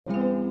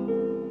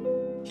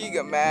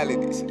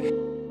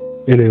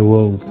In a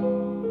world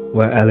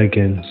where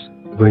elegance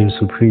reigns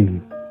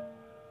supreme,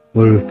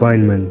 where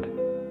refinement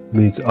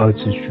meets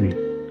artistry,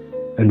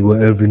 and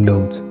where every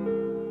note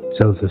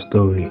tells a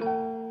story.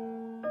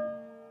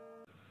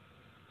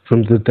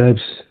 From the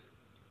depths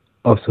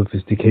of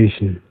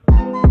sophistication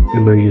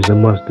emerges a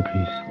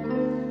masterpiece,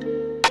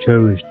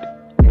 cherished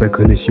by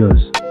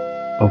connoisseurs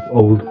of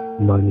old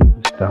money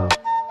style.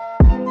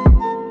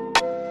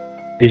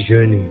 A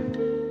journey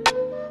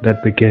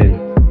that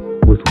began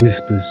with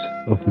whispers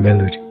of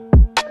melody,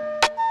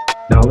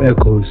 now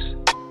echoes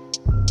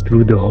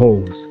through the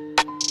halls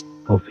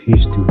of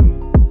history.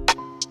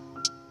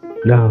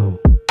 Now,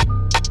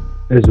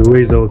 as we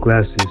raise our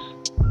glasses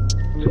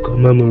to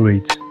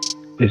commemorate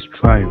its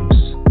triumphs,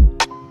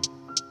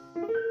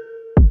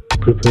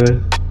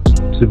 prepare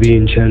to be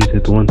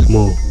enchanted once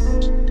more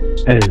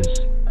as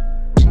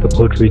the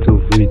Portrait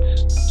of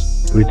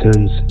Ritz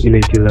returns in a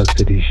deluxe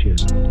edition,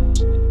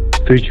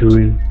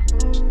 featuring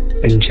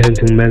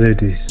enchanting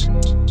melodies,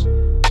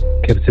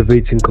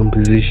 captivating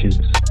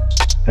compositions,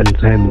 and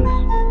timeless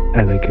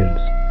elegance.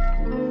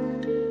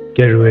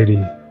 Get ready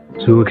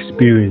to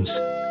experience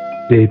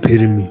the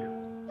epitome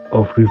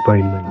of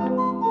refinement,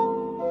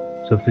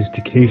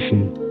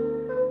 sophistication,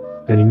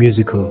 and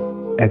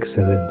musical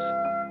excellence.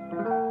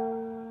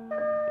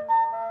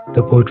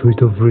 The Portrait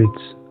of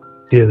Ritz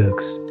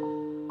Deluxe,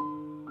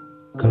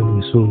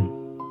 coming soon.